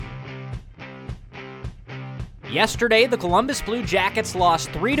Yesterday, the Columbus Blue Jackets lost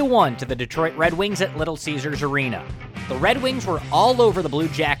 3-1 to the Detroit Red Wings at Little Caesars Arena. The Red Wings were all over the Blue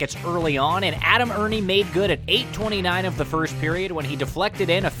Jackets early on, and Adam Erne made good at 8:29 of the first period when he deflected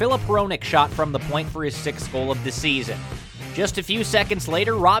in a Filip Hronek shot from the point for his 6th goal of the season. Just a few seconds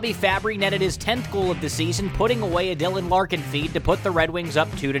later, Robby Fabbri netted his 10th goal of the season, putting away a Dylan Larkin feed to put the Red Wings up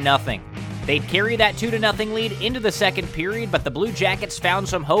 2-0. They'd carry that 2-0 lead into the second period, but the Blue Jackets found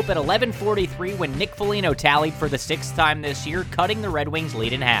some hope at 11:43 when Nick Foligno tallied for the 6th time this year, cutting the Red Wings'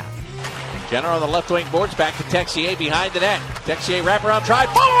 lead in half. Jenner on the left wing boards, back to Texier behind the net. Texier wraparound try,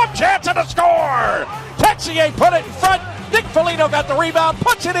 follow-up chance and a score! Texier put it in front. Nick Foligno got the rebound,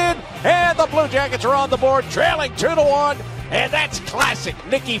 puts it in, and the Blue Jackets are on the board, trailing 2-1, and that's classic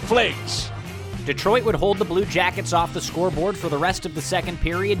Nicky Fliggs. Detroit would hold the Blue Jackets off the scoreboard for the rest of the second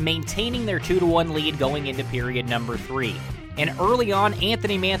period, maintaining their 2-1 lead going into period number 3. And early on,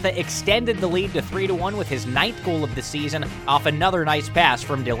 Anthony Mantha extended the lead to 3-1 with his 9th goal of the season off another nice pass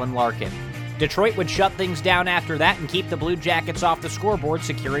from Dylan Larkin. Detroit would shut things down after that and keep the Blue Jackets off the scoreboard,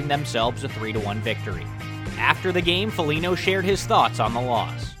 securing themselves a 3-1 victory. After the game, Foligno shared his thoughts on the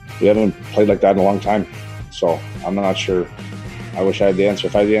loss. We haven't played like that in a long time, so I'm not sure. I wish I had the answer.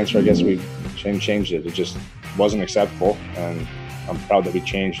 If I had the answer, I guess we'd changed it. It just wasn't acceptable, and I'm proud that we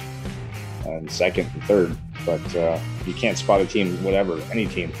changed in second and third. But you can't spot a team, whatever, any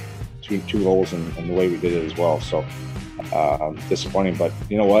team, two goals and the way we did it as well. So disappointing. But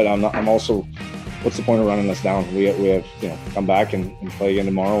you know what? I'm also. What's the point of running us down? We have come back and play again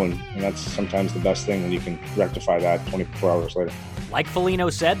tomorrow, and that's sometimes the best thing when you can rectify that 24 hours later. Like Foligno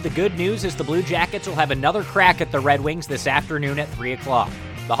said, the good news is the Blue Jackets will have another crack at the Red Wings this afternoon at 3 o'clock.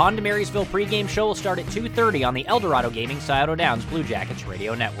 The Honda Marysville pregame show will start at 2:30 on the Eldorado Gaming Scioto Downs Blue Jackets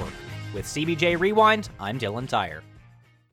radio network. With CBJ Rewind, I'm Dylan Tyre.